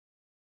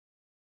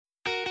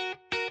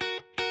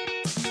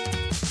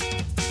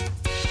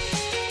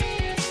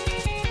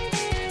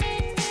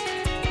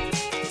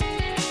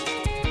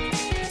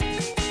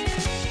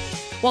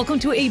Welcome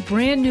to a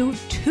brand new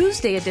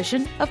Tuesday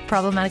edition of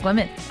Problematic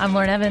Women. I'm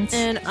Lauren Evans.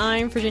 And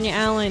I'm Virginia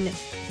Allen.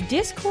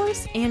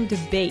 Discourse and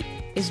debate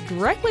is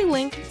directly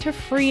linked to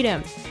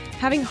freedom.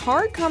 Having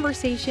hard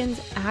conversations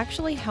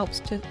actually helps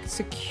to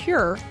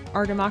secure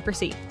our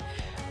democracy.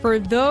 For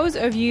those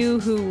of you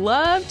who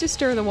love to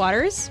stir the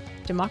waters,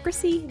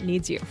 democracy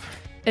needs you.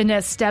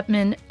 Inez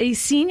Stepman, a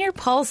senior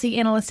policy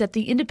analyst at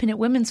the Independent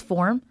Women's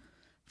Forum,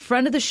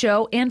 friend of the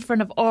show and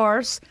friend of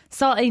ours,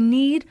 saw a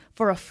need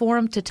for a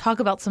forum to talk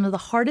about some of the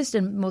hardest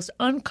and most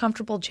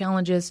uncomfortable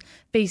challenges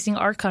facing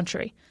our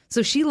country.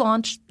 So she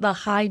launched the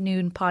High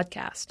Noon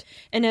podcast.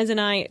 Inez and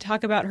I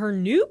talk about her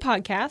new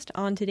podcast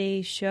on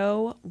today's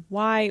show,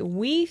 why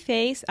we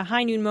face a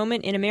high noon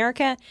moment in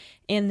America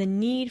and the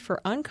need for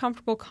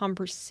uncomfortable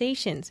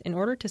conversations in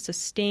order to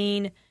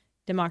sustain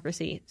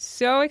democracy.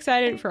 So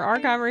excited for our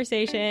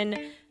conversation.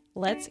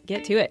 Let's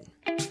get to it.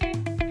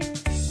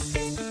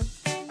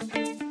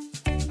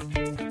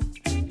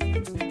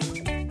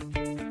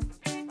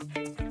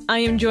 I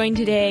am joined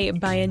today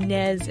by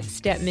Inez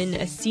Stepman,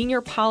 a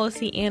senior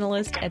policy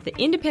analyst at the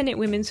Independent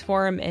Women's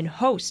Forum and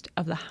host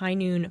of the High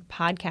Noon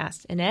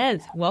podcast.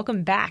 Inez,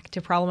 welcome back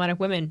to Problematic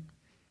Women.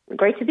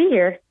 Great to be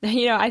here.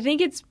 You know, I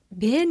think it's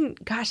been,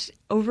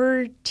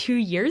 over 2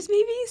 years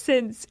maybe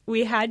since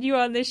we had you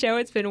on the show.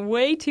 It's been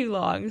way too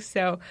long.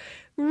 So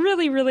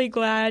really, really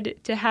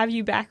glad to have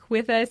you back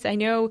with us. I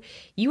know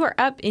you are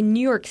up in New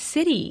York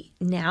City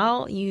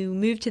now. You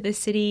moved to the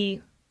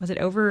city, was it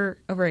over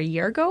a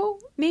year ago,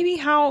 maybe?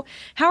 How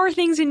are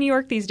things in New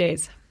York these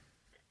days?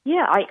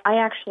 Yeah, I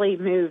actually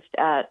moved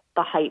at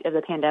the height of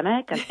the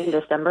pandemic in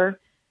December.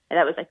 And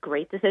that was a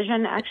great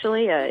decision,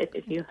 actually.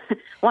 If you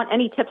want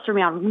any tips from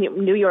me on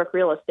New York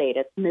real estate,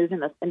 it's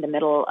moving in the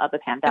middle of a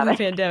pandemic.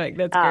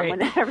 That's great.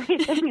 When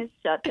everything is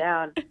shut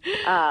down.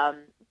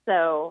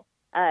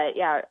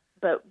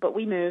 But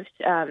we moved,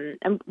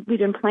 and we've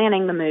been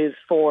planning the move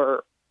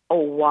for a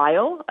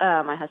while,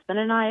 my husband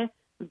and I.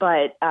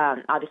 But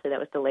obviously that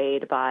was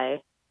delayed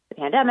by the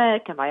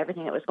pandemic and by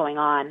everything that was going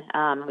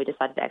on. We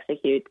decided to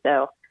execute.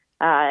 So,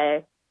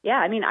 I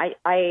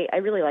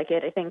really like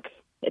it. I think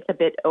it's a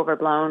bit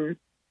overblown,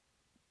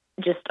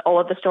 just all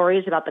of the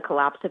stories about the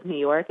collapse of New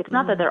York. It's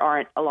not that there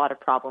aren't a lot of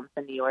problems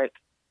in New York.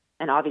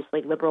 And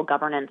obviously liberal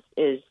governance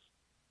is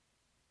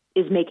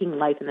making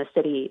life in the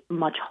city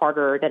much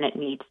harder than it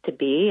needs to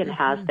be and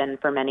has been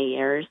for many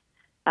years.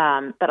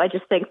 But I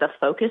just think the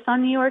focus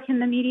on New York in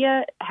the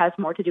media has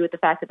more to do with the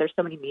fact that there's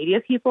so many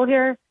media people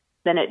here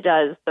than it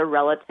does the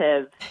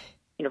relative,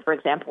 for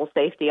example,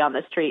 safety on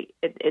the street.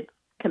 It's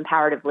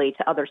comparatively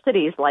to other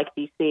cities like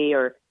D.C.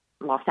 or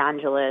Los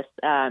Angeles.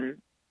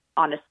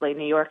 Honestly,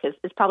 New York is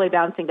probably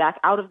bouncing back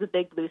out of the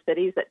big blue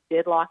cities that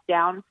did lock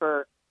down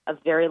for a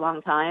very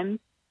long time.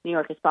 New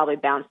York has probably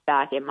bounced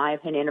back, in my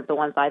opinion, of the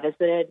ones I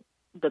visited,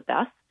 the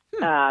best.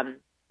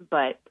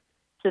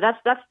 So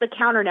that's the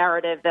counter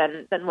narrative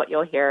than what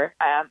you'll hear.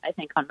 I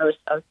think on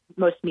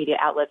most media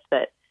outlets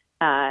that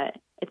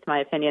it's my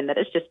opinion that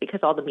it's just because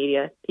all the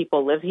media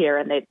people live here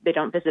and they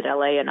don't visit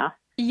LA enough.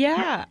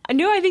 Yeah,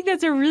 no, I think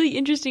that's a really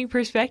interesting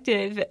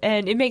perspective,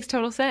 and it makes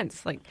total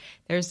sense. Like,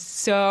 there's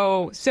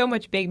so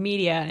much big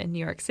media in New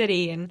York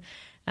City, and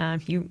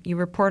you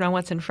report on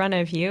what's in front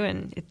of you,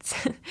 and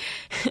it's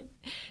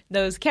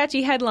those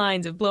catchy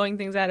headlines of blowing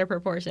things out of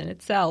proportion.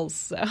 It sells,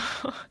 so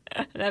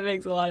that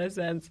makes a lot of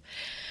sense.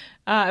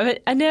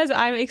 But Inez,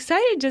 I'm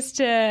excited just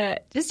to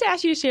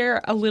ask you to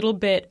share a little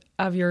bit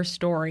of your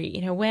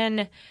story.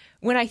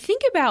 When I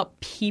think about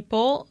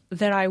people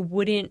that I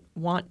wouldn't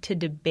want to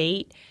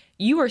debate,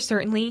 you are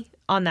certainly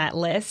on that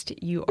list.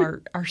 You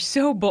are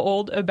so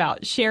bold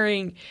about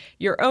sharing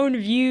your own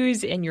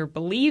views and your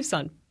beliefs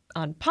on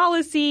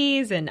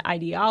policies and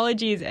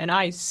ideologies, and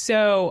I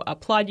so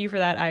applaud you for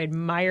that. I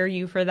admire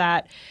you for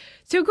that.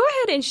 So go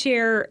ahead and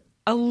share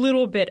a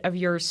little bit of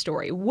your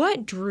story.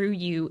 What drew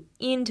you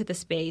into the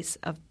space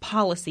of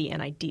policy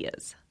and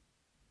ideas?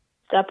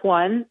 Step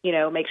one,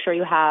 make sure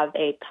you have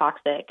a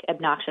toxic,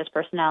 obnoxious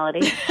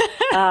personality.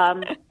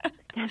 Step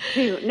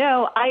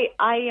two,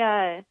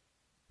 I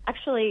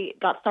actually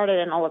got started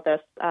in all of this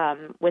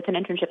with an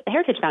internship at the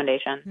Heritage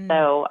Foundation.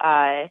 So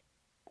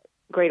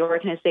great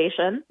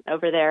organization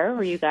over there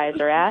where you guys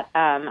are at.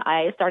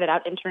 I started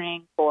out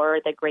interning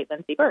for the great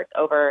Lindsey Burke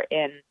over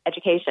in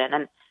education.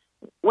 And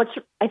what's,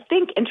 I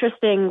think,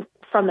 interesting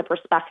from the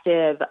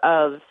perspective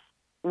of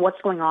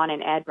what's going on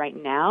in ed right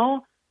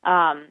now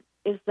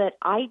is that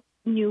I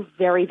knew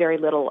very, very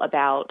little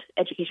about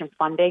education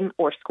funding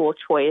or school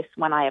choice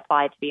when I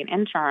applied to be an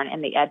intern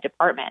in the ed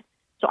department.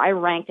 So I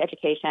ranked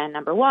education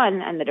number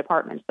one in the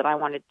departments that I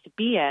wanted to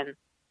be in.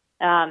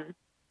 And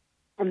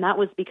that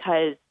was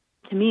because,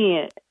 to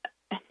me,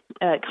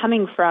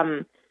 coming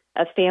from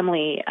a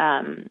family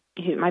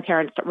who, my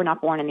parents were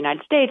not born in the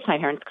United States, my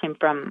parents came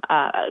from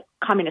a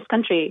communist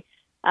country,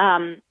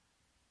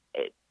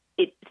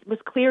 it was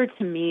clear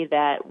to me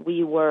that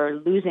we were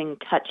losing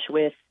touch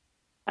with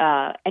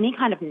any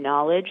kind of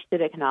knowledge,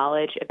 civic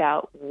knowledge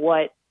about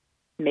what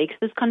makes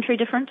this country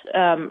different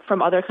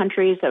from other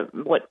countries,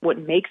 what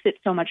makes it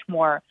so much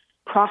more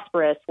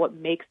prosperous, what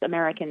makes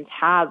Americans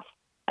have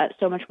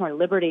so much more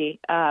liberty,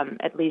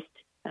 at least,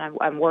 and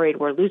I'm worried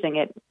we're losing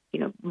it,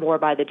 more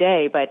by the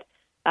day. But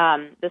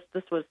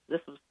this was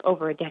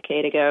over a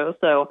decade ago,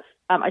 so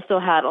I still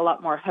had a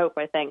lot more hope,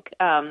 I think,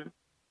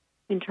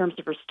 in terms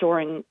of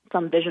restoring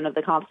some vision of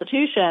the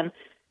Constitution.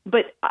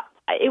 But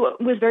it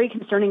was very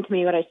concerning to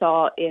me what I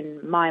saw in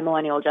my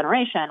millennial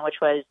generation, which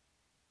was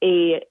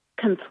a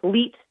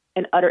complete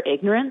and utter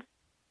ignorance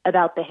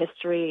about the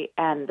history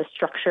and the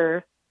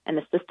structure and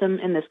the system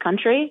in this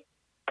country,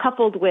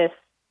 coupled with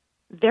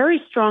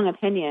very strong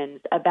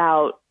opinions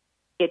about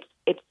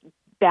its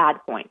bad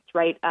points,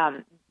 right?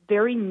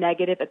 Very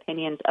negative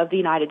opinions of the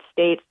United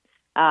States.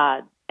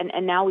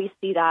 And now we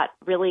see that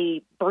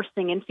really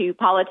bursting into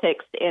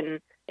politics in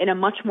a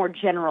much more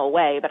general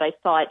way. But I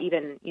saw it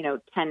even,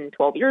 10,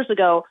 12 years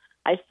ago.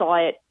 I saw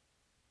it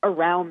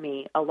around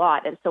me a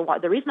lot. And so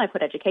the reason I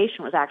put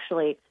education was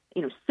actually,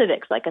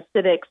 civics, like a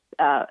civics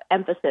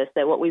emphasis,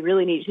 that what we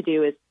really need to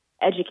do is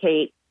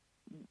educate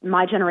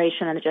my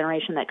generation and the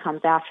generation that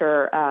comes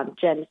after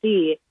Gen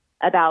Z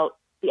about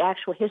the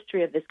actual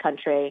history of this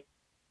country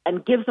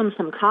and give them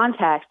some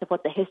context of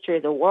what the history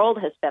of the world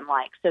has been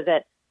like, so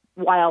that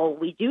while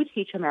we do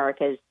teach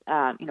America's,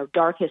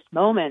 darkest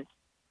moments,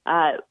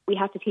 we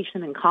have to teach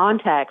them in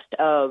context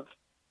of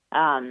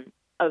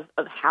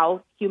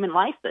how human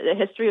life, the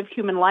history of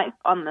human life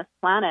on this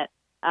planet,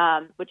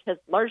 which has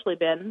largely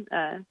been,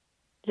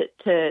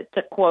 to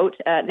quote,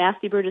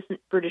 nasty,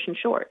 brutish, and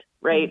short,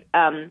 right?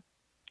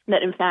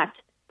 That in fact,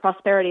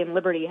 prosperity and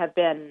liberty have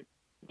been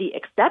the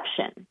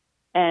exception,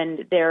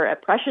 and they're a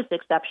precious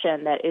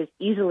exception that is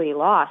easily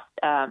lost,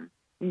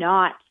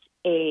 not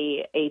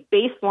a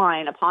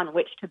baseline upon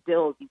which to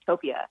build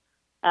utopia.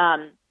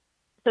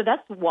 So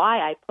that's why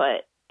I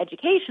put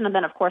education. And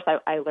then, of course,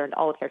 I learned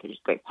all of Heritage's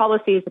great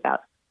policies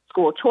about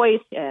school choice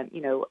and,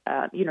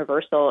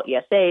 universal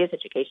ESAs,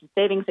 education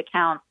savings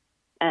accounts,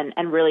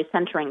 and really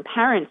centering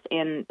parents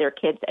in their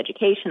kids'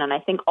 education. And I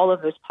think all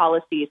of those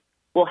policies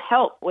will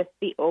help with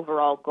the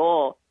overall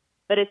goal.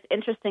 But it's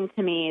interesting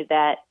to me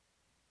that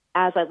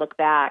as I look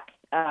back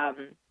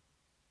at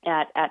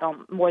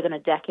more than a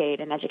decade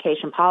in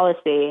education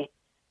policy,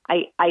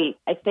 I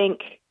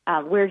think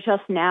we're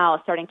just now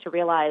starting to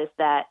realize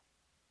that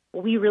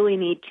we really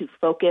need to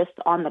focus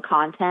on the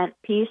content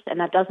piece, and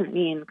that doesn't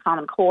mean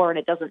Common Core, and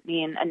it doesn't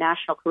mean a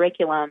national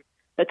curriculum.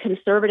 The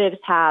conservatives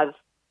have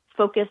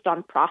focused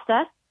on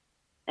process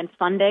and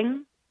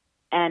funding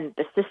and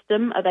the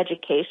system of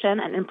education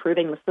and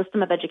improving the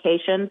system of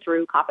education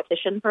through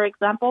competition, for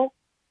example.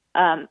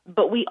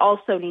 But we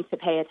also need to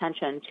pay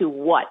attention to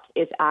what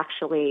is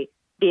actually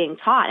being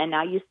taught. And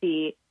now you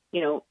see,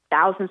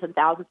 thousands and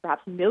thousands,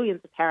 perhaps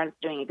millions of parents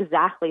doing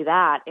exactly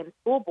that in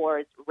school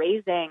boards,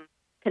 raising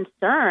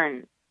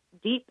concerns,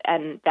 deep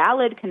and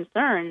valid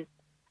concerns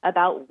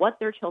about what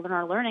their children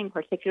are learning,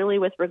 particularly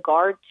with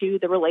regard to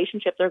the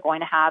relationship they're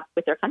going to have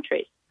with their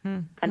country.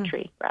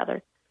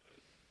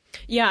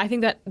 Yeah, I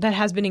think that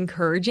has been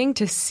encouraging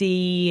to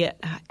see,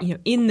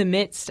 in the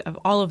midst of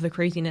all of the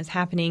craziness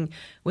happening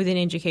within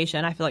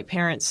education. I feel like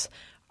parents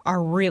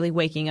are really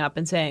waking up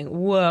and saying,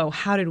 whoa,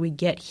 how did we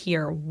get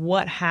here?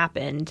 What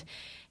happened?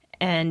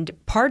 And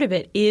part of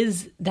it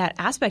is that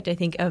aspect, I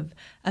think, of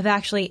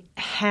actually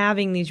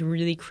having these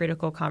really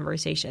critical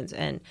conversations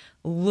and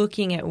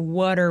looking at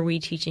what are we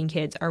teaching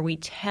kids? Are we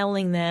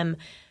telling them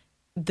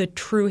the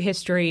true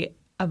history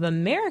of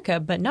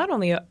America, but not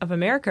only of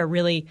America,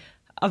 really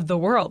of the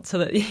world, so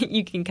that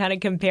you can kind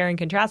of compare and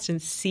contrast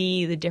and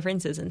see the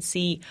differences and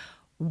see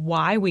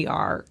why we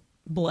are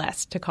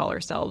blessed to call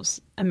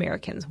ourselves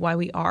Americans, why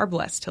we are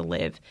blessed to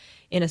live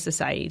in a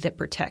society that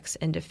protects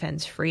and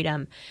defends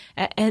freedom.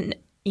 And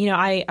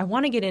I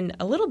want to get in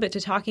a little bit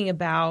to talking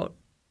about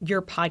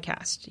your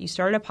podcast. You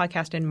started a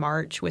podcast in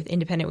March with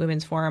Independent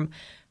Women's Forum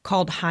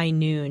called High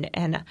Noon.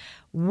 And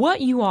what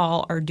you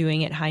all are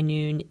doing at High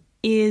Noon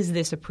is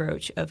this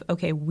approach of,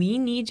 okay, we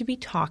need to be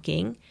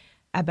talking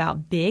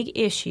about big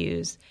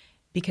issues,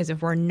 because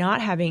if we're not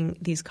having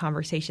these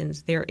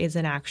conversations, there is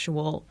an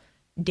actual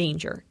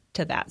danger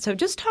to that. So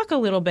just talk a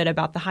little bit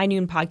about the High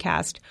Noon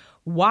podcast,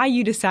 why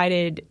you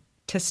decided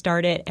to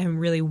start it, and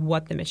really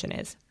what the mission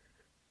is.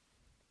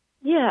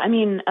 Yeah,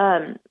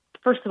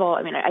 first of all,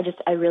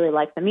 I really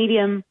like the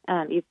medium.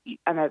 I'm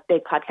a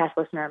big podcast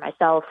listener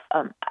myself.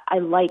 I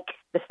like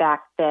the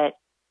fact that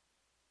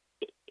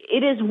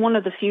it is one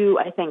of the few,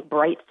 I think,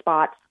 bright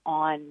spots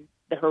on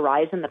the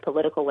horizon, the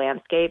political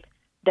landscape,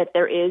 that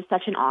there is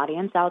such an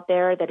audience out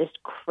there that is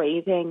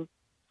craving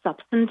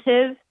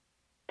substantive,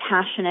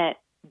 passionate,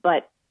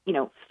 but,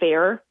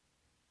 fair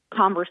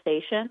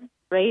conversation,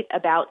 right,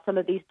 about some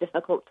of these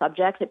difficult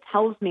subjects. It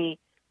tells me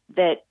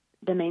that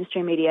the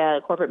mainstream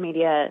media, corporate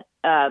media,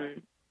 and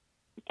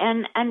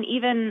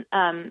even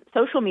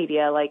social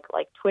media like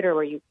Twitter,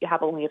 where you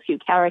have only a few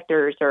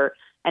characters,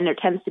 and there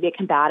tends to be a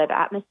combative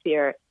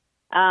atmosphere.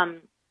 I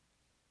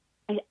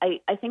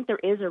think there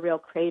is a real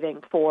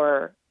craving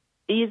for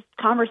these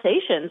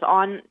conversations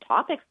on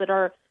topics that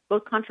are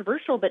both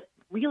controversial but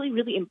really,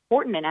 really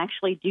important and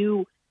actually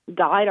do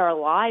guide our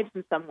lives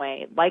in some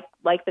way,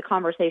 like the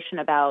conversation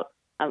about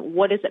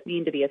what does it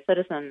mean to be a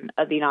citizen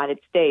of the United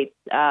States?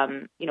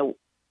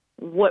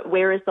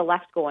 Where is the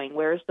left going?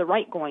 Where is the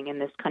right going in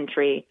this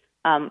country?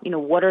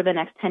 What are the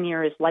next 10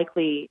 years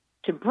likely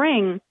to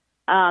bring?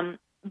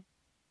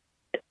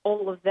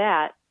 All of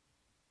that.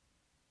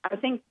 I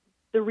think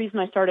the reason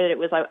I started it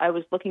was I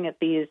was looking at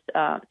these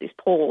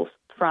polls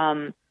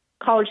from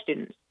college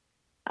students,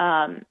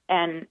 and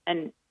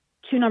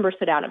two numbers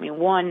stood out at me.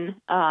 One,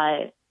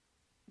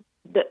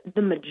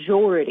 the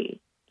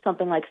majority,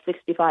 something like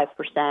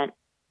 65%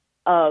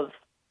 of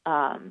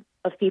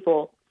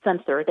people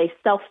censor. They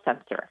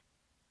self-censor,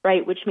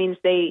 right? Which means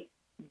they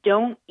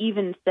don't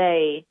even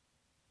say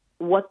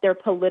what their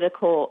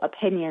political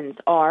opinions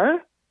are,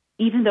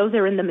 even though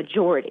they're in the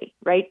majority,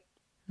 right?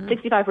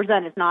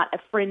 65% is not a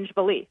fringe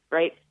belief,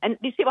 right? And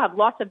these people have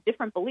lots of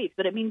different beliefs,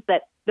 but it means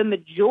that the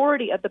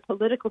majority of the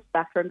political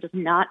spectrum does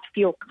not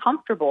feel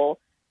comfortable,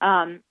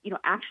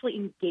 actually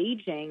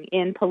engaging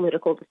in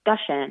political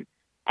discussion.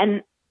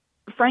 And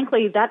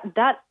frankly,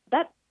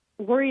 that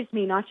worries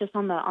me, not just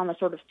on the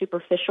sort of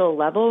superficial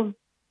level,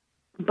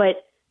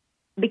 but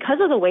because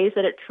of the ways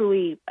that it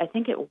truly, I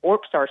think it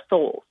warps our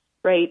souls,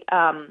 right?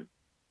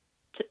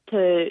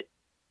 To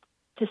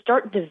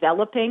start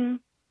developing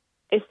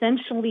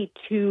essentially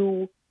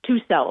two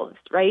selves,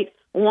 right?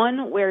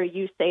 One where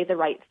you say the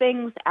right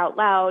things out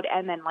loud,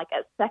 and then like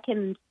a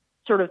second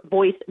sort of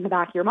voice in the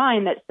back of your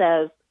mind that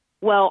says,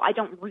 well, I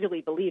don't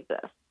really believe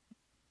this.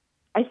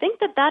 I think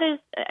that is,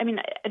 I mean,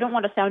 I don't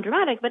want to sound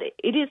dramatic, but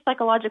it is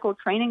psychological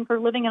training for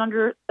living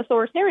under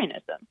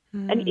authoritarianism.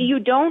 And you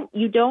don't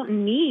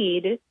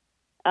need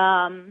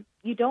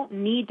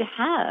to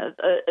have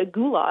a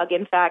gulag.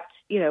 In fact,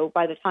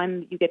 by the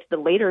time you get to the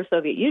later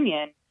Soviet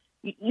Union,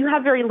 you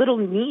have very little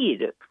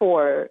need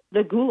for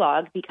the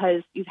gulag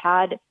because you've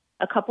had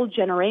a couple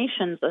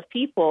generations of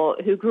people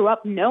who grew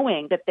up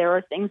knowing that there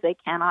are things they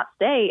cannot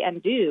say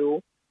and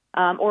do,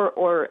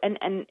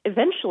 and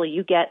eventually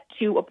you get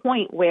to a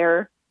point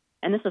where,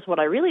 and this is what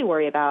I really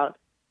worry about,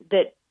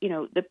 that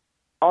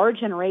our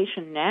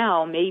generation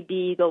now may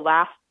be the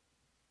last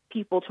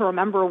people to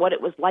remember what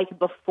it was like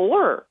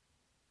before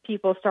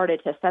people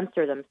started to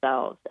censor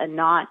themselves and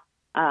not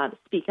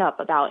speak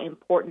up about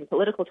important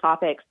political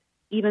topics,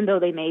 even though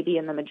they may be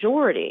in the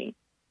majority.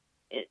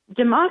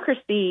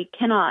 Democracy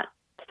cannot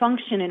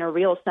function in a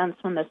real sense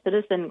when the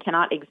citizen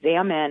cannot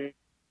examine,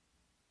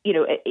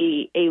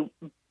 a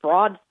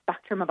broad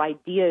spectrum of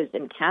ideas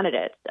and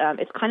candidates.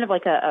 It's kind of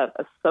like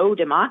a faux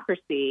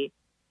democracy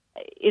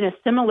in a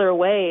similar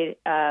way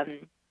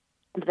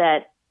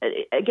that,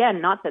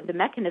 again, not that the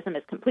mechanism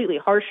is completely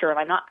harsher, and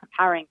I'm not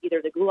comparing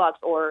either the gulags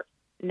or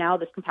now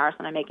this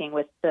comparison I'm making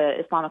with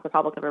the Islamic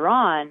Republic of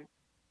Iran,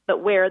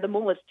 but where the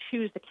mullahs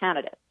choose the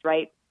candidates,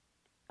 right?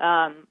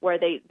 Where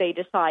they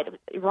decide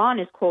Iran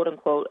is quote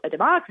unquote a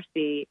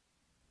democracy,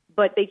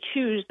 but they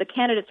choose, the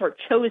candidates are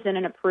chosen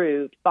and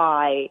approved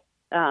by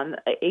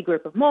a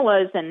group of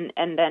mullahs, and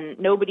then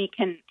nobody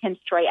can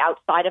stray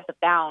outside of the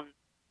bounds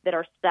that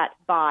are set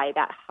by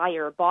that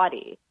higher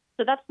body.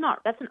 So that's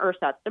an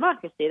ersatz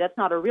democracy. That's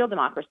not a real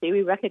democracy.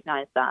 We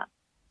recognize that.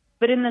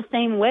 But in the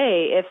same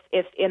way,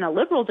 if in a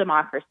liberal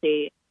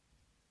democracy,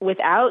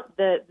 without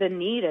the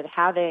need of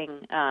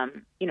having,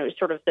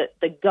 sort of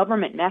the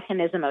government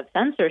mechanism of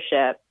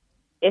censorship,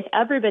 if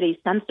everybody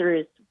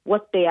censors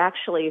what they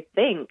actually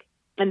think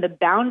and the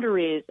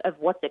boundaries of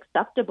what's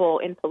acceptable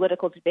in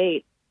political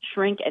debate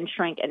shrink and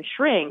shrink and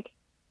shrink,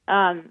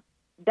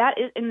 that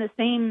is in the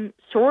same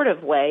sort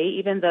of way,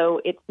 even though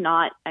it's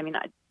not,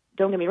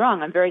 don't get me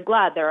wrong, I'm very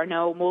glad there are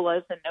no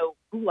mullahs and no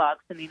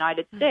gulags in the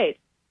United States.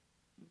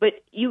 But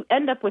you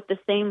end up with the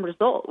same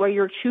result where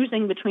you're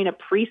choosing between a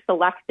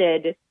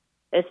pre-selected,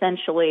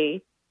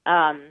 essentially,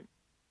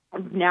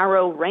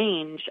 narrow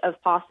range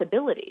of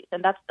possibilities.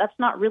 And that's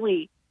not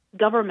really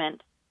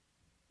government,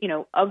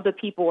 of the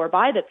people or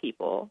by the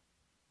people.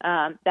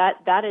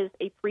 That is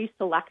a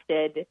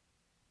pre-selected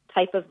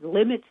type of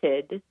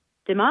limited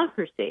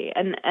democracy.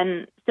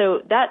 And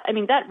so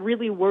that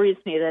really worries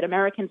me that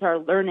Americans are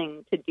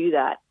learning to do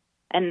that.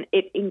 And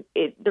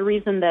the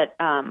reason that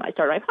I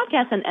started my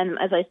podcast, and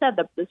as I said,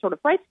 the sort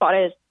of bright spot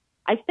is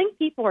I think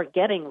people are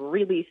getting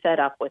really fed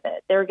up with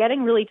it. They're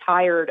getting really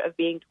tired of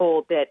being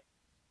told that,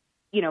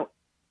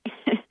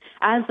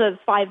 as of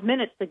 5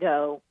 minutes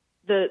ago,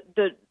 the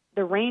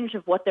range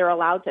of what they're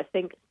allowed to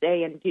think,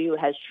 say, and do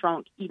has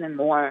shrunk even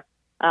more.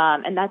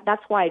 And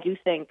that's why I do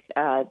think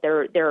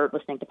they're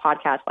listening to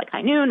podcasts like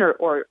High Noon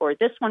or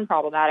this one,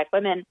 Problematic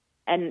Women,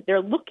 and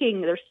they're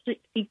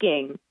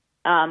seeking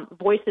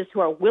voices who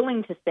are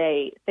willing to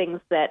say things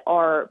that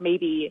are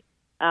maybe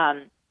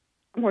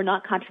were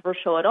not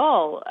controversial at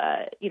all,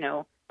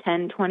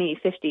 10, 20,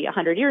 50,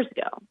 100 years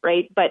ago,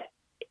 right? But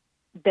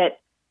that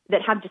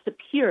have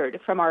disappeared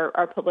from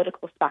our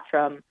political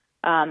spectrum,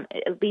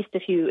 at least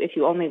if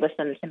you only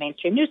listen to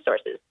mainstream news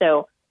sources.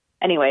 So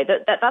anyway,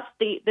 that's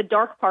the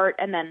dark part,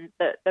 and then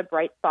the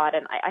bright spot.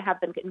 And I have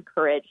been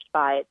encouraged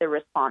by the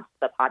response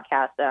to the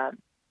podcast.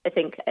 I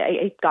think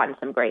I've gotten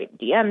some great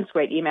DMs,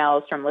 great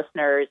emails from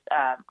listeners,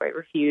 great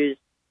reviews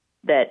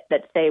that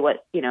say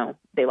what,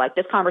 they like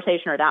this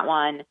conversation or that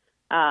one.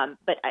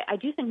 But I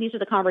do think these are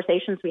the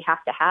conversations we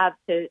have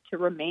to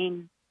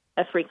remain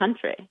a free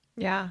country.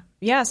 Yeah.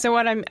 Yeah. So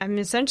what I'm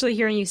essentially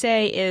hearing you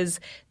say is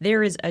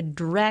there is a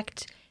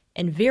direct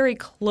and very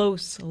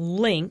close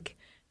link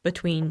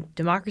between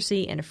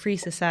democracy and a free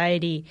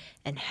society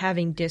and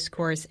having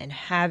discourse and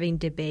having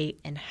debate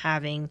and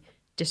having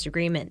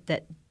disagreement,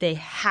 that they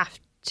have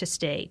to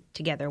stay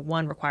together.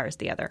 One requires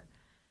the other.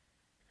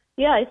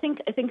 Yeah, I think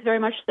very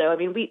much so. I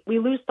mean, we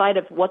lose sight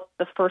of what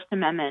the First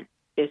Amendment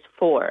is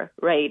for,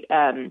 right?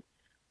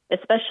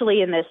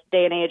 Especially in this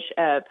day and age,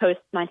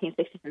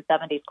 post-1960s and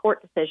 70s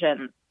court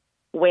decisions,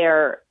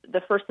 where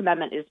the First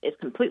Amendment is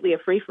completely a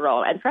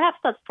free-for-all. And perhaps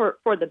that's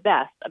for the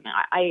best. I mean,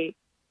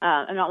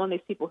 I'm not one of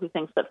these people who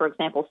thinks that, for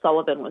example,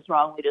 Sullivan was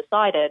wrongly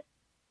decided.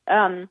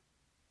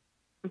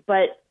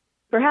 But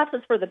perhaps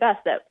it's for the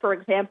best that, for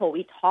example,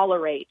 we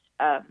tolerate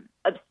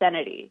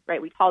obscenity,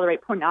 right? We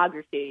tolerate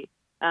pornography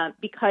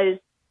because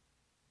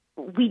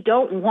we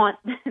don't want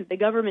the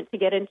government to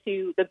get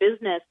into the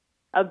business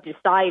of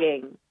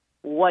deciding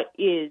what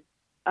is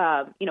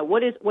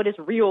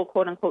real,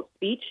 quote unquote,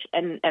 speech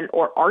and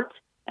or art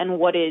and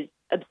what is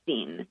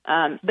obscene.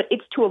 But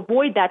it's to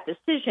avoid that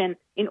decision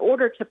in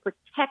order to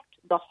protect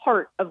the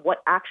heart of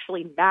what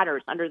actually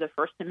matters under the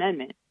First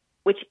Amendment,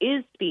 which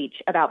is speech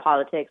about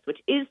politics, which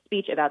is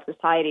speech about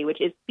society,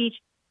 which is speech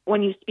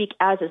when you speak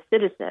as a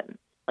citizen.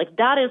 Like,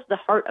 that is the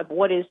heart of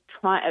what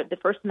the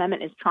First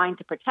Amendment is trying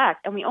to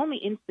protect. And we only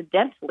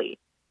incidentally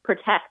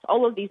protect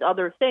all of these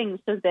other things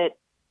so that,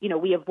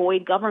 we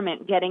avoid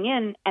government getting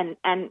in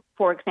and,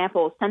 for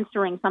example,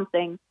 censoring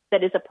something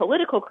that is a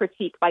political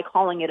critique by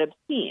calling it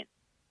obscene.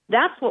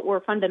 That's what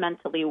we're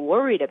fundamentally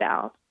worried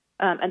about.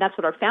 And that's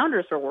what our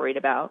founders were worried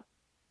about,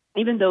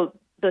 even though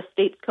the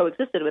states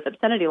coexisted with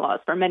obscenity laws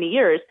for many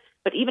years.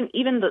 But even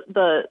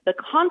the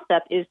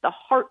concept is the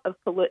heart of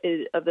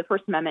the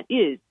First Amendment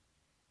is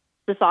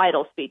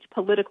societal speech,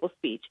 political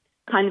speech,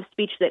 kind of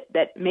speech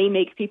that may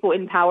make people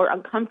in power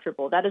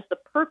uncomfortable. That is the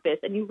purpose.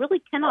 And you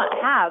really cannot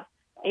have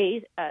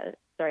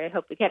sorry, I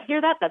hope we can't hear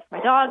that. That's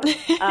my dog.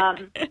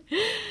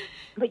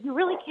 But you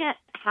really can't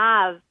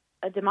have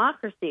a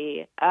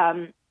democracy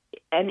and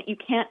you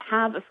can't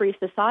have a free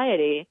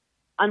society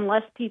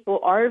unless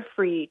people are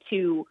free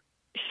to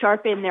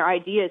sharpen their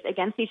ideas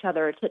against each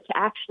other, to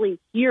actually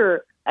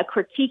hear a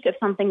critique of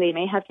something they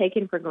may have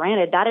taken for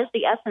granted. That is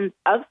the essence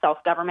of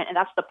self-government, and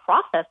that's the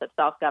process of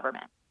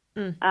self-government.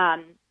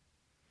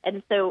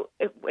 And so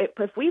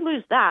if we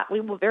lose that,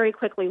 we will very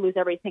quickly lose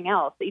everything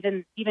else.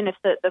 Even if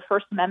the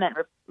First Amendment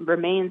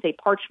remains a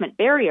parchment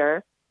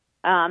barrier,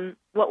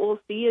 what we'll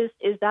see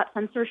is that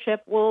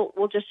censorship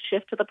will just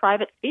shift to the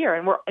private sphere.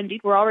 And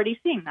we're already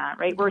seeing that,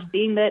 right? We're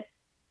seeing that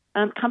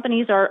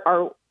companies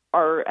are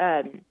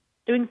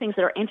doing things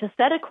that are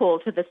antithetical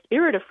to the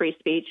spirit of free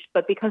speech,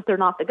 but because they're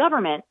not the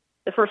government,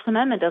 the First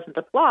Amendment doesn't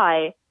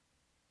apply.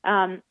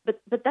 But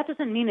that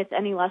doesn't mean it's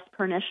any less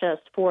pernicious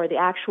for the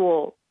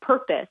actual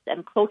purpose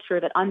and culture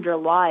that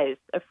underlies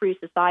a free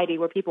society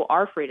where people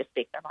are free to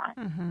speak their mind.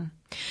 Mm-hmm.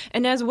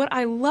 And as what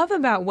I love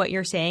about what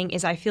you're saying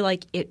is I feel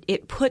like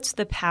it puts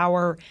the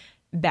power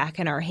back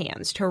in our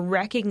hands to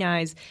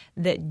recognize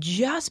that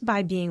just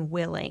by being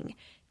willing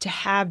to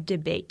have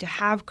debate, to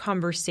have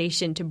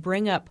conversation, to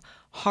bring up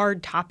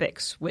hard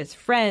topics with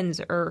friends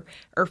or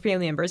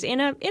family members in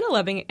a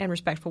loving and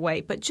respectful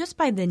way, but just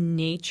by the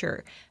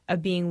nature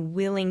of being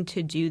willing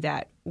to do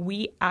that,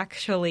 we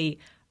actually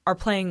are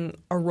playing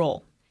a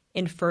role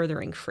in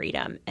furthering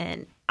freedom.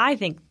 And I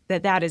think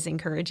that is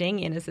encouraging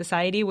in a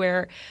society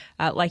where,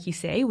 like you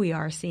say, we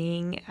are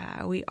seeing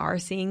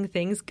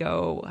things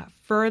go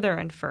further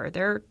and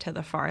further to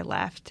the far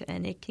left,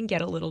 and it can get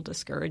a little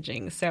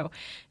discouraging. So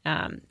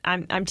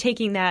I'm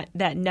taking that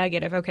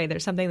nugget of, okay,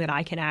 there's something that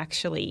I can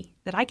actually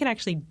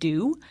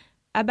do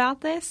about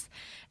this.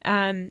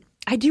 I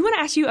do want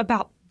to ask you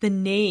about the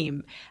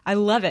name. I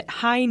love it.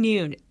 High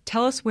Noon.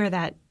 Tell us where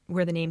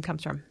the name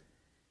comes from.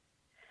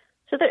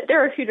 So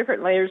there are a few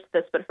different layers to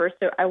this, but first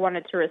I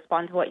wanted to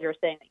respond to what you're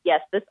saying.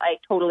 Yes, I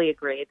totally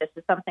agree. This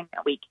is something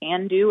that we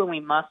can do and we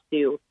must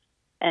do.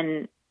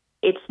 And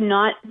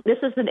this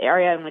is an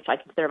area in which I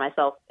consider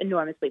myself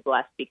enormously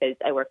blessed because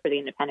I work for the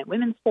Independent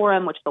Women's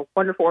Forum, which is a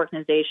wonderful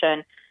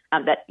organization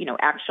that,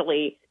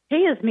 actually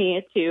pays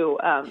me to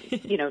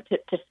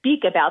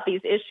speak about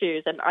these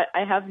issues. And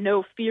I have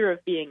no fear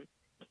of being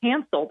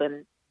canceled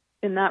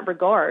in that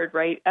regard,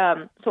 right?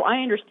 So I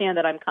understand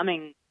that I'm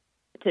coming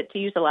to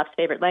use the left's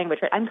favorite language,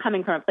 right? I'm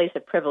coming from a place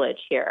of privilege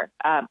here.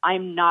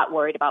 I'm not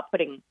worried about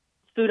putting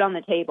food on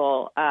the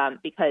table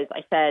because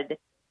I said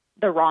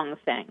the wrong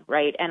thing,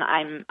 right? And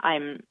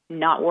I'm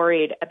not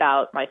worried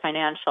about my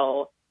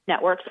financial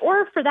networks,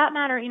 or for that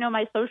matter,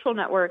 my social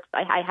networks.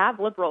 I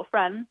have liberal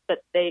friends, but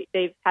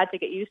they've had to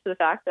get used to the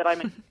fact that I'm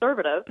a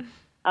conservative,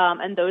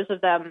 and those of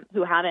them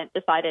who haven't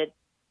decided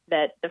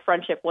that the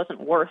friendship wasn't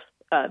worth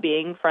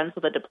being friends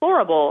with a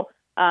deplorable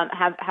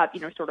have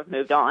sort of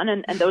moved on,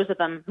 and those of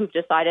them who've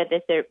decided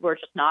that they were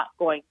just not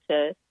going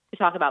to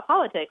talk about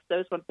politics,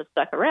 those ones have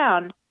stuck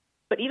around.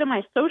 But even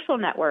my social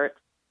networks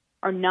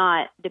are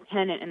not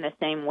dependent in the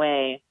same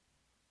way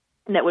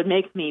that would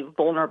make me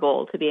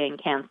vulnerable to being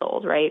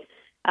canceled, right?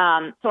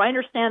 So I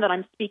understand that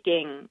I'm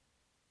speaking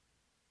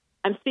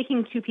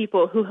to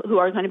people who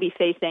are going to be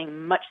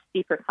facing much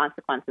steeper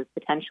consequences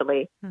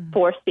potentially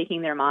for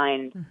speaking their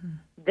mind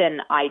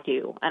than I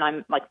do, and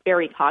I'm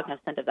very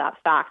cognizant of that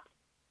fact.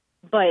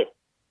 But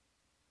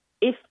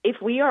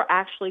if we are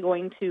actually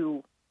going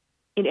to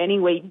in any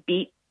way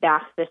beat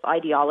back this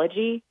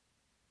ideology,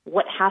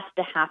 what has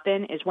to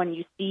happen is when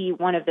you see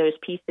one of those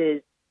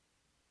pieces,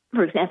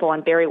 for example,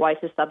 on Barry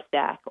Weiss's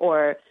Substack,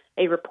 or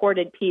a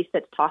reported piece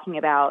that's talking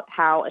about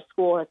how a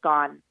school has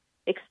gone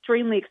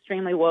extremely,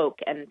 extremely woke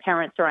and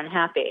parents are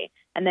unhappy,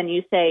 and then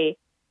you see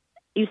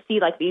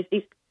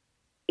these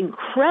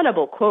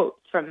incredible quotes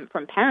from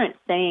parents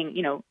saying,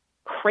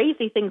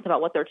 crazy things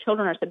about what their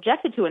children are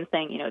subjected to, and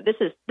saying,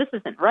 this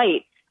isn't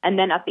right. And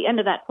then at the end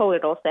of that quote,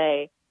 it'll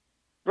say,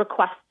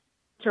 request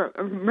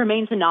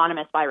remains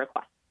anonymous by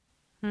request.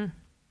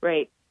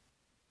 Right?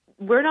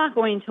 We're not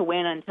going to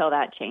win until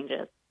that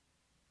changes.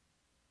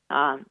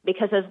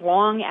 Because as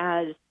long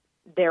as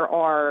there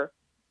are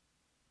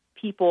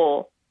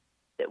people,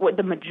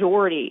 the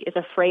majority is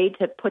afraid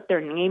to put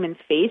their name and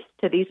face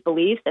to these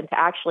beliefs and to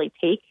actually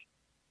take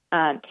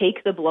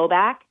the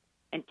blowback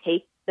and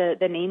take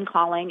the name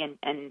calling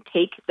and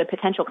take the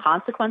potential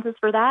consequences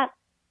for that,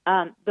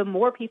 the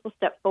more people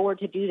step forward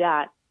to do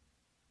that,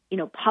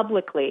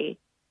 publicly,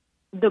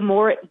 the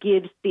more it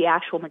gives the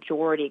actual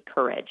majority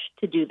courage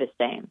to do the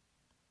same.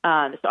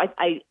 So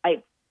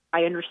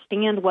I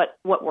understand what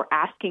we're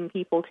asking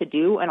people to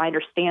do, and I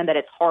understand that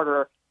it's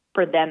harder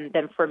for them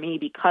than for me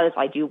because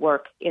I do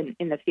work in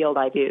the field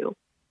I do.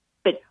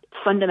 But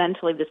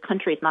fundamentally, this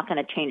country is not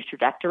going to change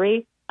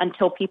trajectory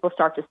until people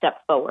start to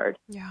step forward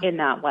in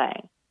that way.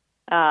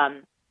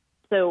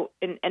 So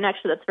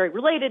actually, that's very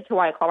related to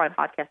why I call my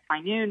podcast High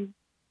Noon.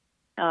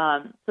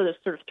 So there's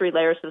sort of three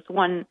layers. So this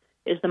one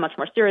is the much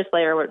more serious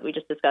layer, what we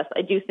just discussed.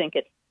 I think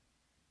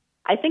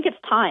it's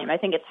time. I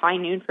think it's high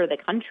noon for the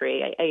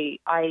country.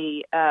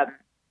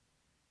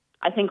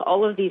 I think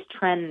all of these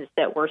trends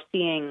that we're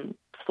seeing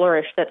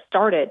flourish that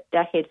started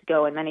decades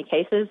ago in many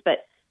cases,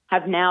 but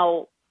have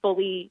now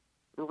fully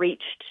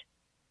reached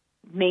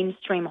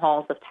mainstream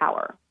halls of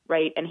power,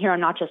 right? And here I'm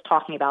not just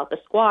talking about the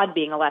squad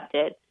being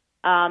elected.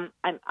 I'm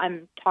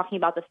talking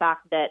about the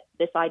fact that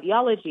this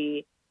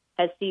ideology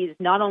has seized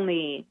not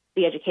only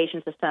the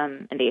education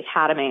system and the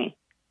academy,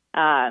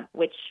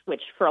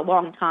 which for a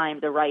long time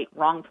the right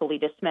wrongfully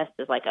dismissed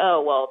as like,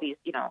 oh, well, these,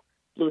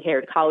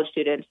 blue-haired college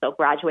students, they'll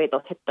graduate,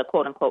 they'll hit the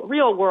quote-unquote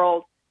real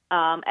world,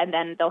 and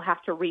then they'll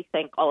have to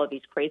rethink all of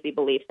these crazy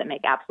beliefs that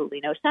make absolutely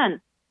no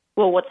sense.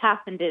 Well, what's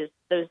happened is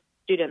those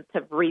students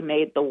have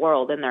remade the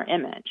world in their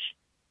image.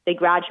 They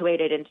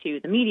graduated into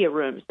the media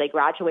rooms. They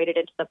graduated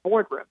into the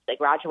boardrooms. They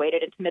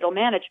graduated into middle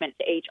management,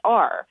 to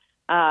HR.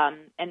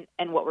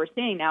 And what we're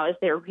seeing now is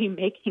they're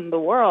remaking the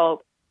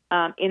world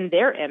in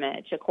their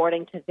image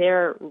according to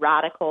their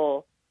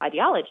radical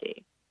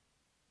ideology.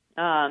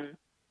 And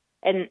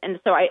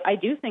so I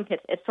do think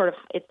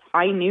it's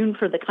high noon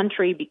for the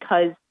country,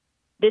 because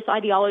this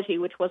ideology,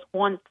 which was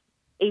once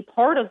a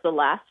part of the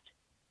left,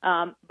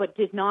 but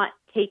did not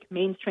take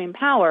mainstream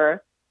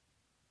power,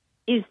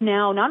 is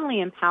now not only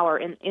in power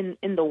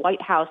in the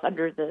White House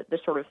under the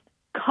sort of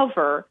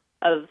cover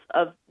of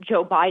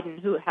Joe Biden,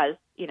 who has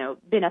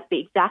been at the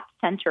exact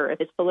center of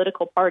his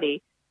political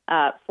party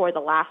for the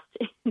last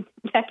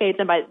decades,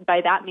 and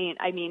by that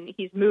I mean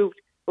he's moved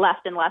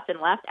left and left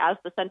and left as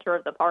the center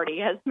of the party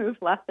has moved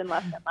left and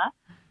left and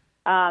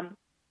left.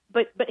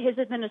 But his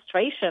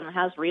administration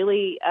has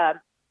really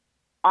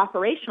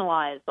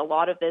operationalized a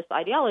lot of this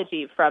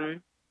ideology,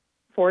 from,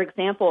 for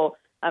example,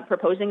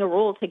 proposing a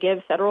rule to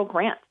give federal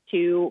grants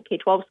to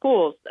K-12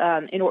 schools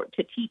in order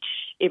to teach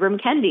Ibram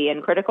Kendi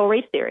and critical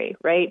race theory,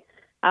 right?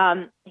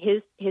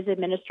 His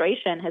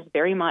administration has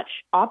very much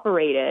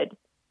operated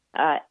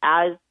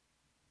as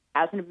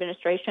an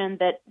administration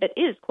that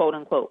is quote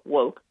unquote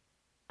woke.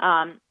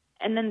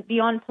 And then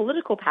beyond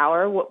political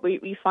power, what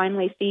we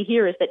finally see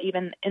here is that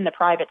even in the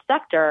private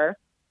sector,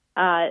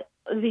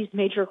 these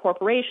major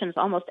corporations,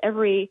 almost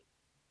every,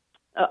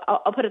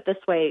 I'll put it this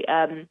way,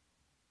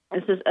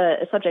 this is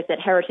a subject that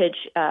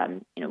Heritage,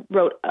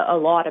 wrote a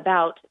lot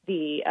about,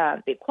 the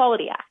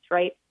Equality Act,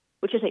 right,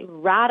 which is a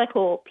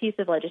radical piece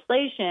of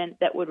legislation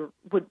that would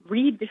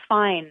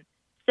redefine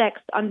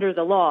sex under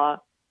the law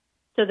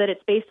so that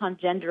it's based on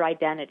gender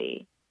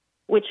identity,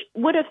 which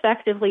would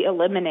effectively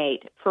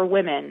eliminate for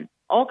women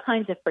all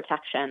kinds of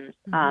protections,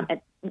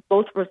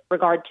 both with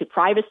regard to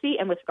privacy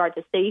and with regard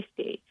to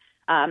safety.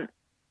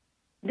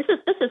 This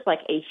is like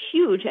a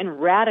huge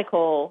and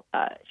radical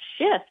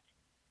shift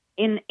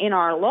in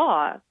our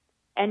law,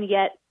 and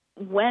yet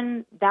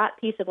when that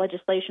piece of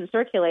legislation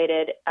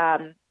circulated,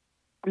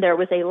 there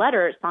was a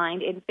letter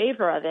signed in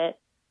favor of it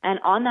And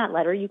on that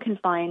letter, you can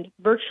find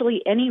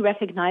virtually any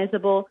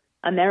recognizable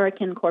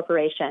American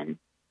corporation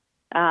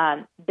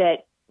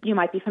that you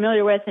might be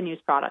familiar with and use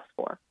products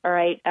for. All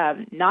right,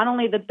 not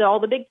only all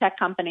the big tech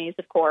companies,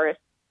 of course,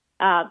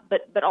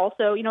 but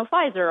also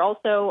Pfizer,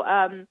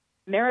 also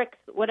Merrick,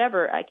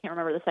 whatever, I can't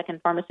remember the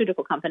second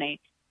pharmaceutical company.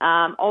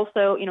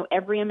 Also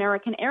every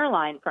American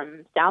airline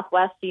from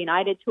Southwest to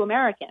United to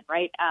American,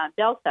 right?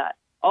 Delta.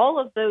 All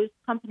of those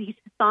companies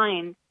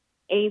signed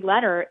a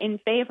letter in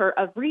favor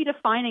of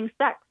redefining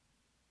sex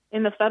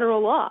in the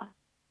federal law.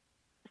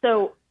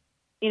 So,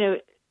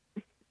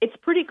 it's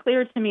pretty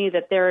clear to me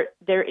that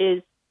there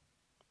is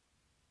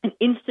an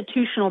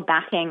institutional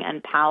backing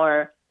and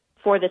power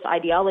for this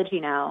ideology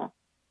now,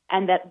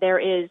 and that there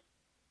is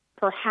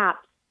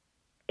perhaps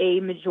a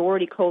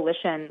majority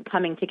coalition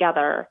coming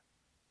together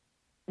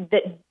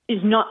that is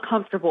not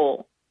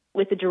comfortable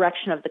with the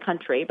direction of the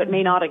country, but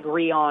may not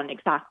agree on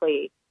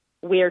exactly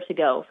where to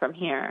go from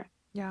here.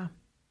 Yeah.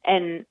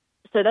 And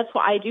so that's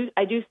why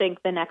I do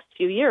think the next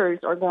few years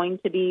are going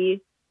to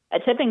be a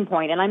tipping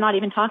point. And I'm not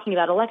even talking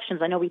about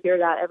elections. I know we hear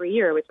that every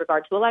year with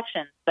regard to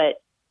elections,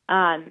 but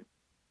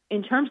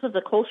in terms of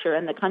the culture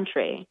in the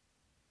country,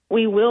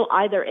 we will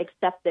either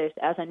accept this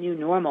as a new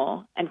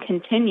normal and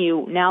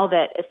continue now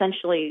that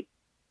essentially,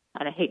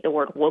 and I hate the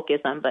word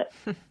wokeism, but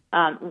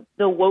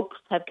the wokes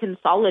have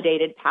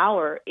consolidated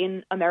power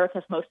in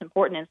America's most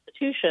important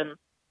institutions.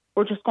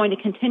 We're just going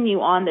to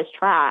continue on this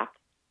track,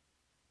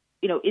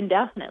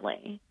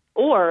 indefinitely.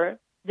 Or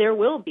there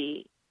will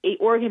be a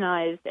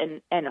organized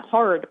and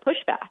hard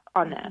pushback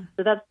on this.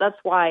 So that's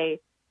why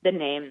the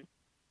name.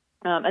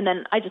 And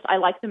then I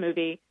like the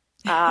movie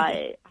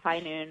High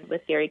Noon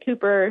with Gary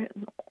Cooper.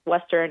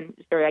 Western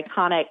is very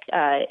iconic.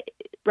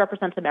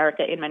 Represents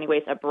America in many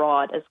ways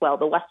abroad as well.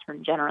 The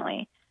Western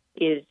generally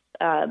is,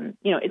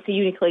 it's a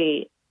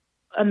uniquely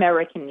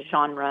American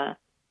genre.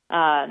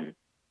 And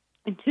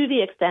to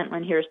the extent,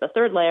 when here's the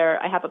third layer,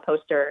 I have a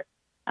poster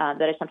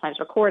that I sometimes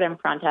record in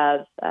front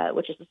of,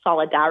 which is a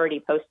Solidarity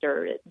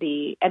poster,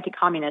 the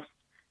anti-communist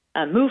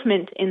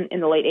movement in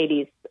the late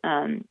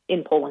 80s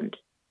in Poland.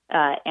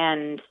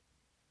 And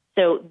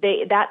so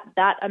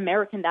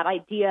that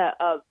idea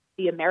of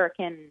the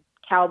American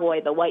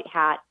cowboy, the white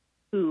hat,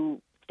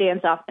 who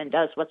stands up and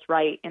does what's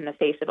right in the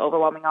face of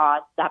overwhelming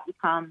odds, that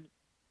becomes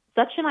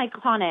such an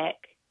iconic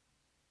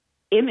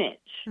image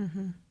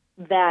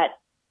that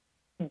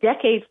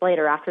decades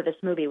later, after this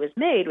movie was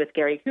made with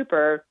Gary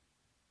Cooper,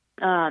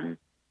 in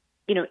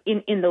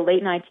the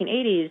late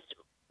 1980s,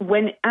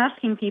 when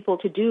asking people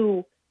to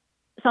do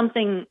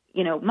something,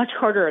 much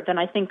harder than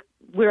I think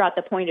we're at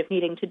the point of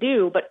needing to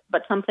do,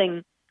 but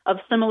something of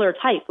similar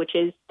type, which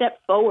is step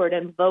forward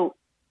and vote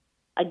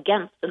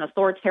against an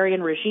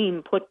authoritarian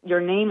regime, put your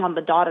name on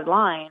the dotted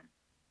line,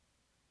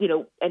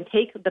 and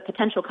take the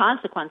potential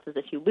consequences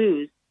if you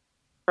lose,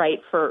 right,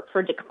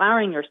 for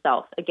declaring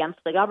yourself against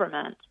the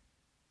government.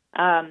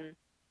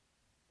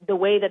 The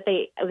way that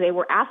they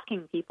were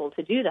asking people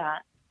to do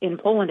that in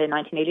Poland in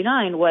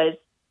 1989 was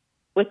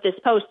with this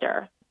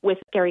poster, with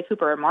Gary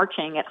Cooper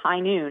marching at high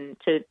noon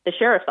to the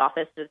sheriff's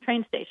office at the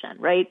train station,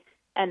 right?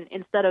 And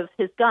instead of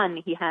his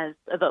gun, he has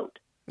a vote.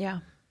 Yeah.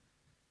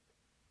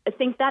 I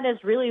think that is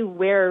really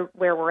where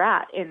we're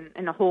at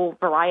in a whole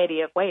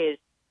variety of ways.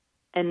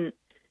 And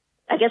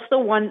I guess the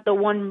one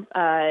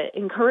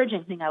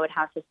encouraging thing I would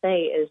have to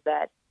say is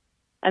that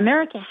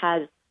America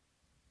has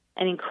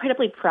an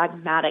incredibly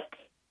pragmatic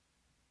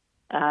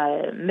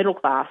middle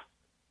class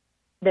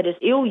that is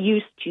ill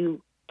used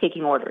to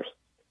taking orders.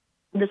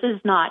 This is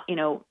not,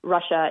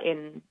 Russia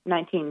in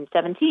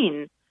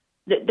 1917.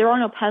 There are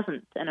no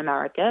peasants in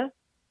America.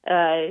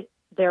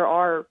 There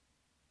are,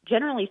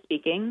 generally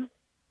speaking,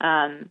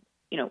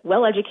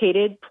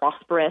 well-educated,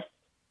 prosperous,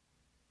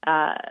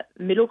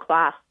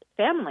 middle-class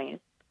families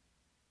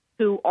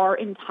who are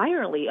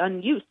entirely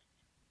unused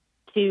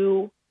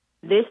to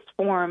this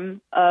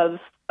form of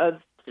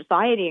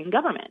society and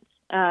government,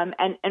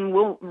 and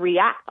will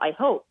react, I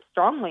hope,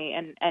 strongly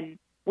and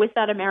with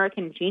that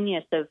American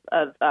genius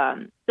of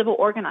civil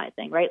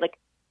organizing, right? Like,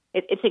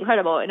 it's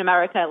incredible in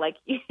America. Like,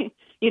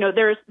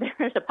 there's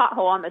a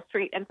pothole on the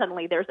street, and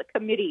suddenly there's a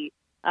committee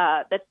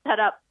that's set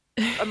up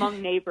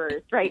among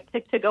neighbors, right,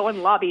 to go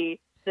and lobby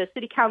the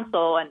city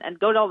council and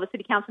go to all the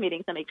city council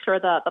meetings and make sure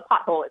the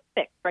pothole is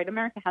fixed, right?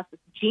 America has this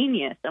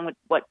genius, and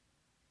what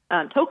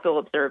Tocqueville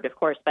observed, of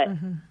course, but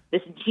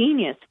this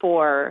genius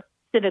for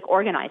civic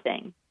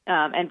organizing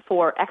and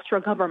for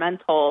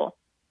extra-governmental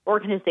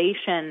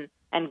organization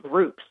and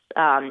groups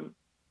and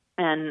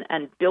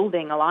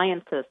building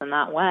alliances in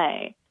that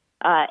way.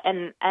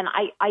 And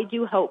I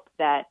do hope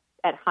that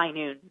at high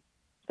noon,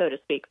 so to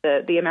speak,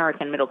 the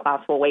American middle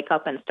class will wake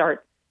up and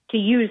start to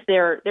use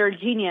their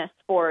genius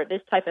for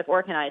this type of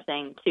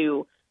organizing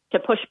to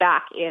push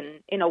back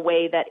in a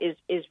way that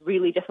is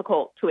really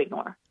difficult to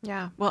ignore.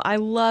 Yeah. Well, I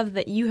love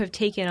that you have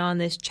taken on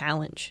this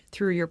challenge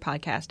through your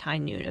podcast, High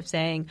Noon, of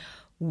saying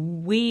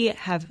we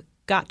have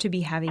got to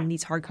be having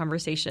these hard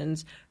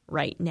conversations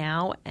right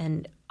now.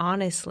 And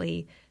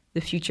honestly,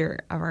 the future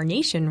of our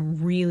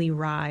nation really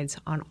rides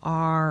on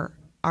our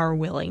our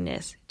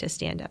willingness to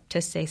stand up,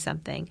 to say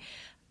something,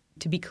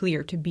 to be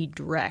clear, to be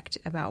direct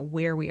about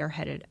where we are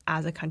headed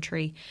as a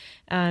country.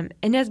 And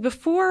as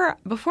before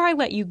I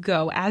let you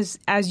go, as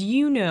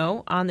you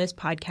know, on this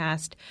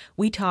podcast,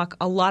 we talk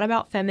a lot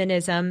about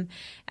feminism,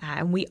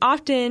 and we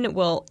often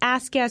will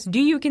ask guests, do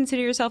you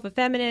consider yourself a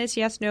feminist?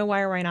 Yes, no,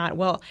 why or why not?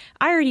 Well,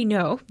 I already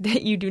know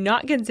that you do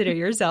not consider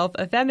yourself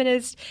a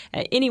feminist.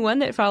 Anyone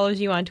that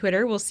follows you on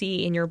Twitter will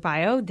see in your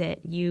bio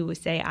that you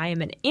say, I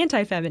am an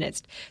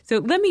anti-feminist. So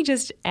let me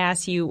just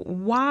ask you,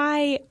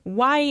 why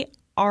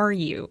are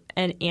you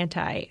an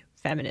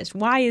anti-feminist?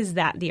 Why is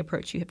that the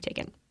approach you have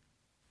taken?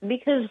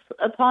 Because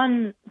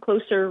upon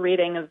closer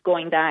reading of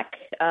going back,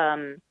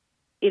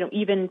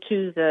 even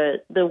to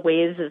the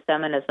waves of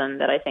feminism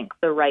that I think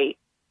the right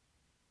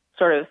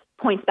sort of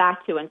points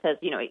back to and says,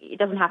 it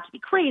doesn't have to be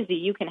crazy.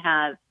 You can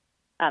have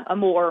a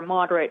more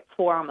moderate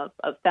form of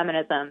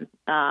feminism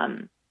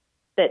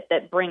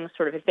that brings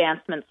sort of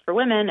advancements for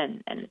women,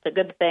 and it's a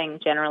good thing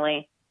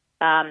generally.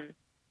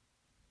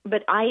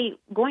 But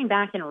going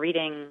back and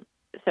reading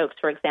folks,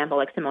 for example,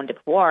 like Simone de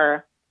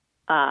Beauvoir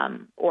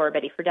or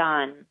Betty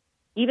Friedan,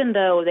 even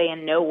though they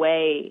in no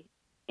way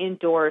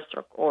endorse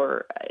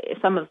or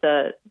some of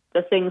the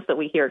things that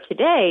we hear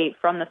today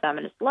from the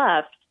feminist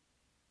left,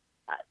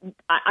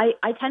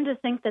 I tend to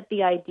think that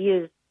the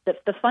ideas,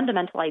 the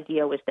fundamental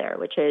idea was there,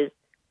 which is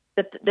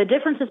that the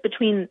differences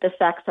between the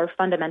sex are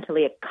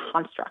fundamentally a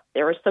construct.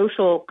 They're a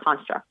social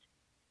construct.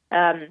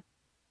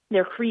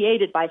 They're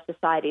created by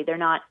society. They're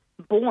not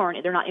inborn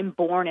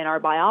in our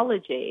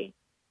biology.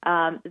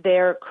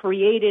 They're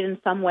created in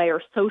some way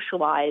or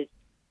socialized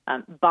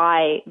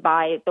by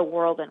the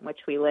world in which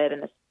we live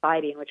and the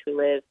society in which we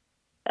live.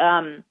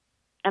 And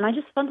I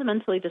just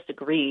fundamentally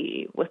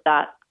disagree with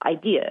that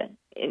idea.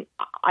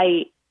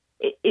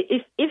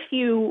 If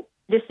you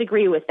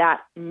disagree with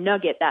that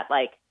nugget, that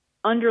like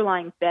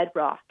underlying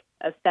bedrock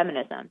of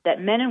feminism, that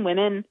men and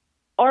women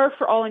are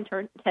for all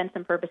intents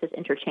and purposes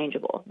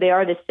interchangeable. They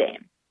are the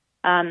same.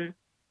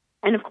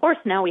 And of course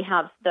now we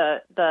have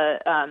the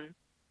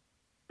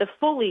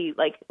fully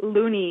like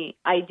loony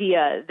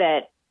idea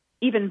that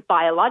even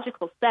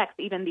biological sex,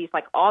 even these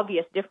like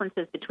obvious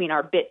differences between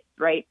our bits,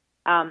 right,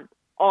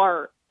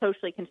 are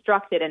socially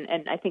constructed.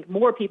 And I think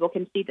more people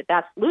can see that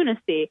that's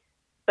lunacy.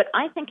 But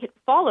I think it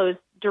follows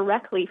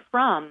directly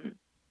from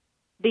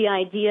the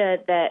idea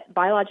that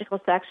biological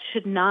sex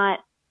should not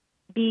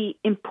be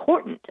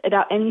important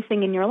about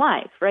anything in your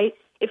life, right?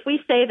 If we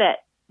say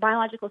that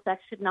biological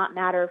sex should not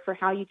matter for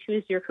how you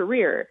choose your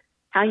career,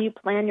 how you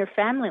plan your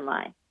family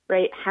life,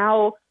 right?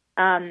 How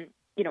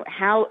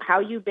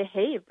you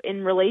behave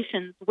in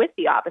relations with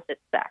the opposite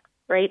sex,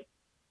 right?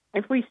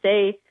 If we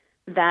say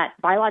that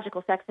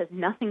biological sex has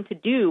nothing to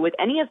do with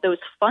any of those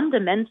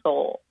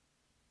fundamental,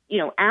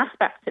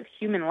 aspects of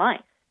human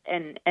life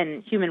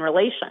and human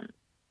relations,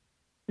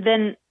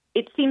 then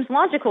it seems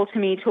logical to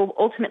me to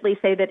ultimately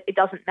say that it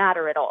doesn't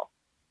matter at all.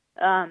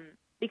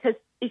 Because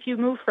if you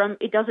move from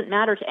it doesn't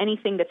matter to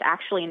anything that's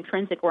actually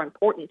intrinsic or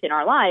important in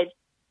our lives,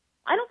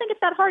 I don't think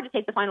it's that hard to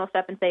take the final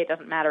step and say it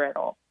doesn't matter at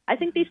all. I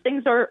think these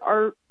things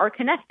are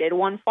connected.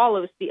 One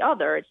follows the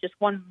other. It's just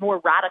one more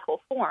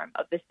radical form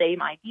of the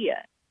same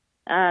idea.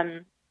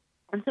 And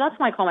so that's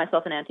why I call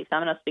myself an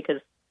anti-feminist,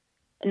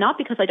 not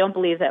because I don't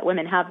believe that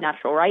women have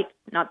natural rights,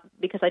 not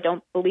because I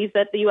don't believe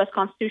that the U.S.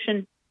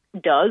 Constitution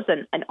does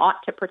and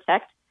ought to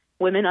protect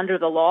women under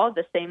the law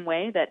the same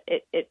way that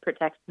it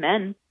protects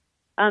men.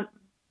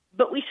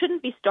 But we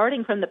shouldn't be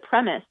starting from the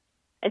premise.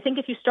 I think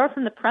if you start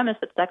from the premise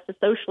that sex is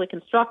socially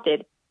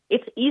constructed,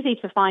 it's easy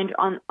to find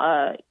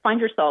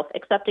yourself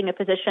accepting a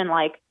position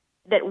like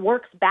that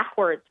works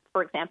backwards,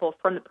 for example,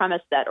 from the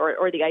premise that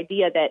or the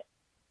idea that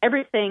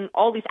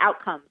all these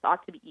outcomes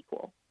ought to be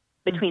equal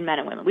between men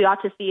and women. We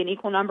ought to see an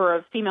equal number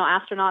of female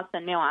astronauts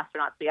and male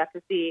astronauts. We have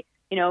to see,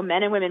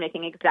 men and women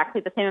making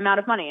exactly the same amount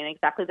of money and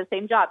exactly the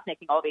same jobs,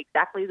 making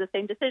exactly the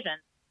same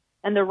decisions.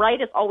 And the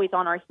right is always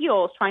on our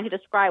heels trying to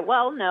describe,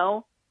 well,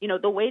 no,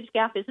 the wage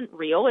gap isn't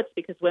real. It's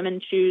because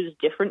women choose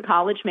different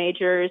college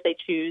majors. They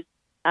choose,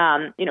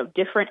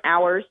 different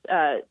hours.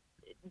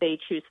 They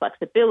choose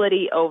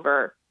flexibility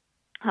over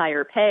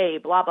higher pay,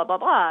 blah, blah, blah,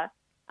 blah.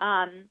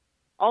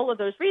 All of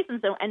those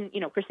reasons. And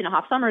Christina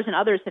Hoff Sommers and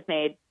others have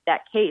made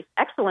that case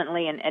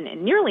excellently and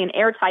in nearly an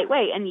airtight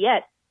way. And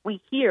yet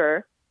we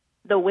hear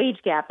the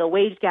wage gap,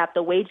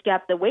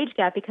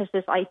 because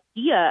this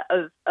idea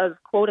of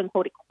quote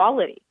unquote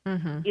equality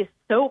is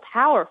so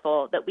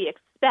powerful that we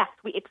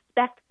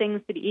expect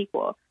things to be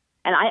equal.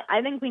 And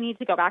I think we need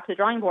to go back to the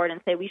drawing board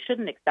and say we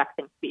shouldn't expect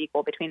things to be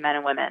equal between men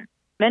and women.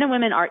 Men and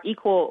women are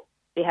equal.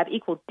 They have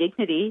equal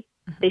dignity.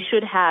 They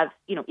should have,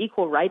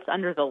 equal rights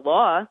under the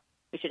law.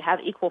 We should have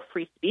equal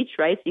free speech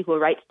rights, equal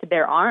rights to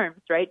bear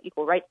arms, right?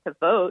 Equal rights to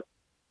vote.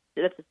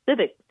 That's a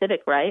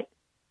civic right.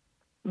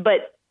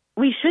 But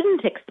we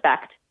shouldn't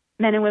expect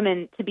men and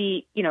women to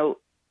be,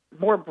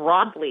 more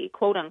broadly,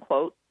 quote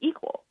unquote,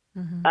 equal.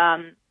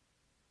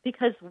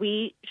 Because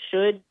we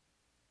should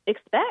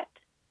expect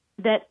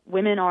that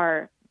women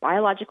are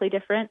biologically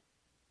different.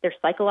 They're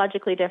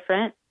psychologically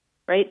different,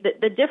 right?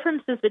 The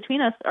differences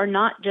between us are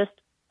not just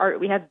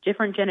we have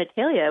different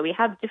genitalia, we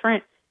have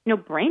different,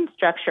 brain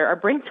structure. Our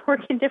brains work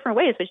in different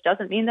ways, which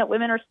doesn't mean that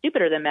women are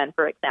stupider than men,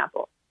 for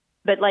example.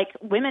 But like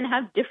women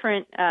have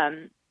different,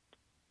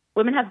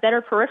 women have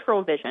better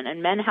peripheral vision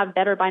and men have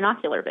better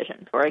binocular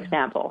vision, for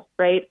example,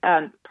 right?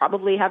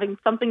 Probably having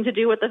something to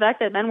do with the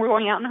fact that men were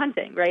going out and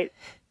hunting, right?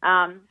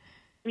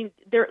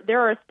 There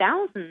are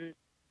thousands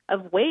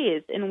of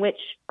ways in which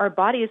our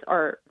bodies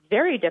are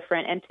very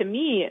different. And to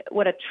me,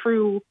 what a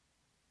true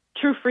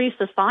free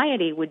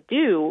society would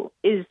do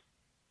is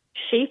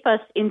shape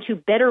us into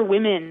better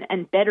women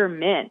and better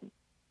men,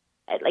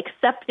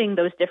 accepting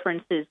those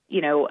differences,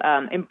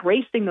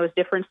 embracing those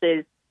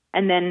differences,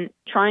 and then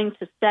trying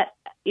to set,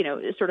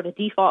 sort of a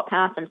default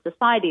path in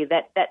society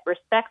that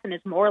respects and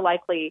is more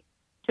likely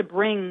to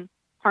bring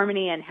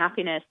harmony and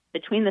happiness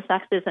between the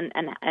sexes and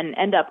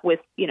end up with,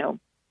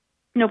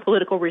 no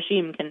political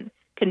regime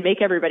can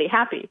make everybody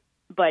happy.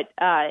 But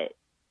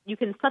you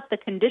can set the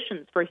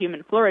conditions for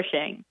human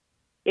flourishing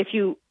if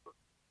you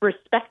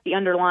respect the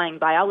underlying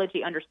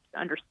biology,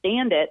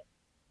 understand it.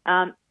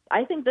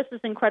 I think this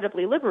is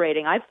incredibly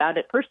liberating. I've found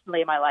it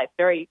personally in my life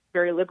very,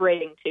 very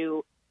liberating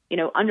to,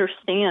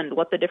 understand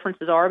what the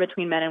differences are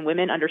between men and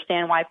women,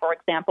 understand why, for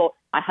example,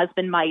 my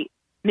husband might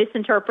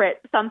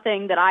misinterpret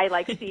something that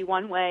I see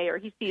one way or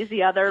he sees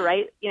the other,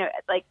 right?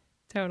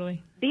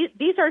 Totally.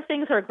 These are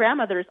things our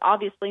grandmothers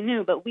obviously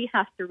knew, but we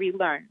have to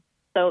relearn.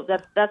 So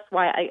that's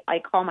why I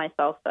call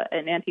myself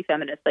an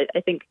anti-feminist.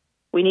 I think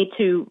we need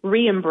to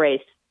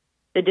re-embrace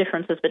the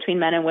differences between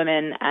men and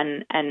women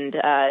and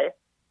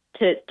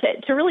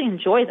to really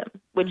enjoy them,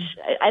 which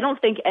I don't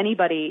think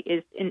anybody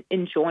is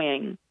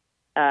enjoying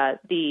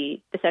the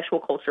sexual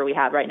culture we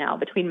have right now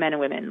between men and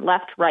women,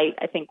 left, right.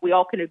 I think we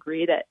all can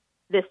agree that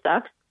this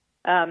sucks.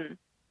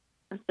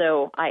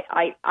 So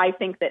I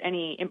think that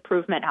any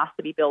improvement has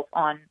to be built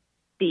on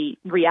the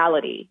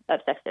reality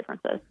of sex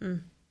differences.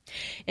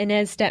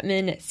 Inez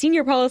Stepman,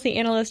 Senior Policy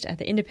Analyst at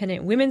the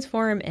Independent Women's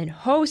Forum and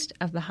host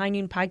of the High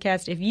Noon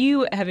podcast. If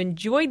you have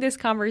enjoyed this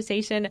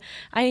conversation,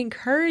 I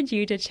encourage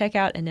you to check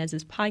out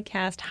Inez's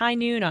podcast, High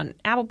Noon, on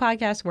Apple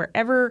Podcasts,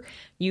 wherever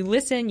you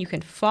listen. You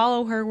can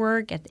follow her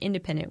work at the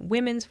Independent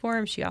Women's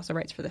Forum. She also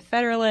writes for The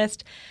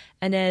Federalist.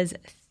 Inez,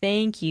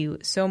 thank you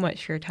so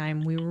much for your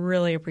time. We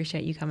really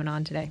appreciate you coming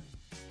on today.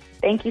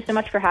 Thank you so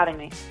much for having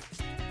me.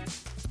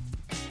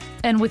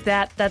 And with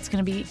that, that's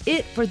going to be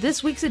it for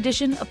this week's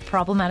edition of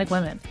Problematic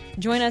Women.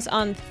 Join us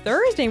on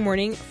Thursday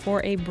morning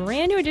for a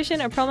brand new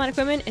edition of Problematic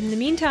Women. And in the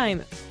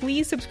meantime,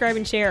 please subscribe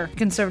and share.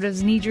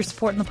 Conservatives need your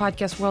support in the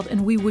podcast world,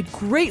 and we would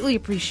greatly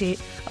appreciate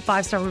a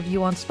 5-star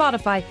review on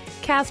Spotify,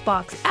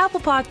 CastBox, Apple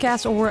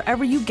Podcasts, or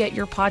wherever you get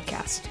your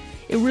podcast.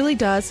 It really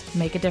does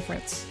make a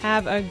difference.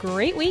 Have a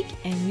great week,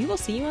 and we will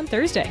see you on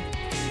Thursday.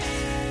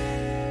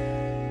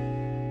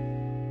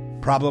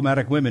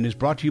 Problematic Women is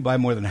brought to you by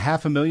more than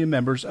 500,000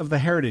 members of the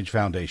Heritage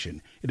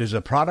Foundation. It is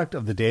a product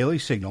of the Daily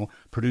Signal,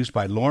 produced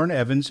by Lauren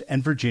Evans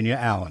and Virginia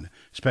Allen.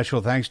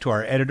 Special thanks to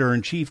our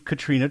editor-in-chief,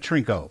 Katrina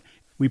Trinko.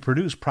 We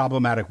produce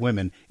Problematic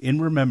Women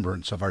in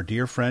remembrance of our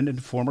dear friend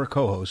and former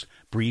co-host,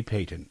 Bree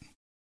Payton.